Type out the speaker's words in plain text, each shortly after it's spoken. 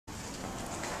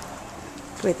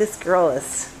Wait, this girl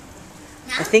is...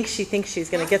 I think she thinks she's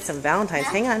going to get some Valentines.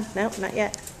 Hang on. Nope, not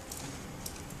yet.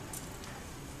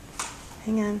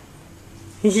 Hang on.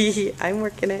 I'm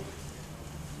working it.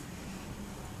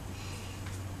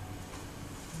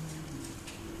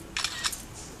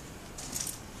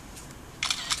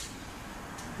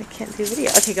 I can't do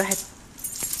video. Okay, go ahead.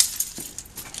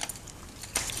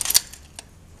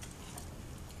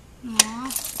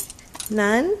 Aww.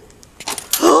 None?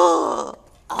 Oh!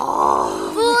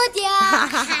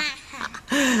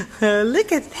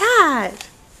 Look at that!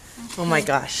 Oh my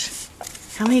gosh.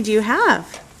 How many do you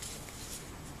have?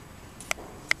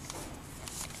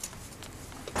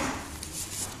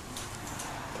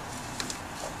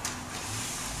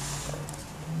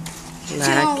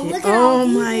 Oh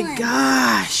my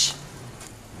gosh!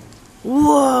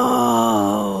 Whoa!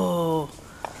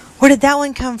 Where did that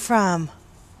one come from?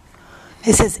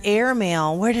 It says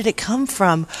airmail. Where did it come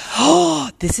from? Oh,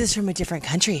 this is from a different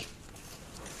country.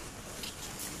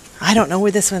 I don't know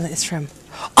where this one is from.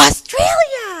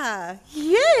 Australia!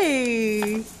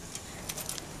 Yay!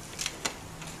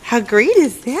 How great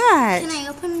is that? Can I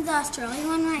open the Australian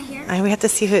one right here? We have to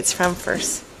see who it's from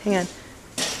first. Hang on.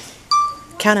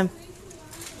 Count them.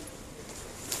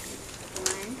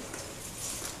 1,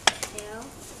 2,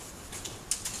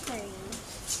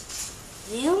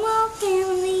 3. Zuma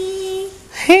family.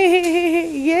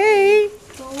 Yay!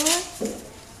 4,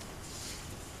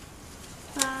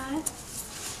 5,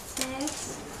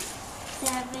 6,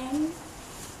 7,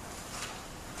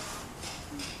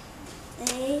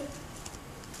 8.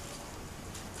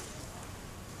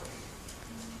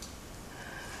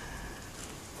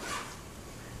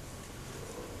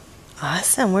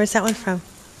 Awesome. Where's that one from?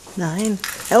 9.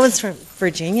 That one's from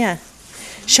Virginia.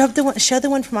 Show the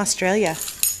one from Australia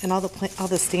and all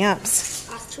the stamps.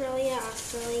 Australia,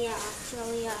 Australia,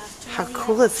 Australia, Australia. How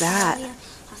cool is that?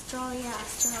 Australia,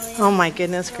 Australia. Oh my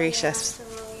goodness gracious.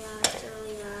 Australia,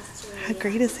 Australia, Australia. How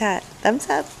great is that? Thumbs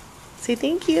up. Say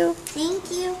thank you.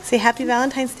 Thank you. Say happy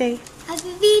Valentine's Day.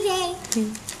 Happy V-Day.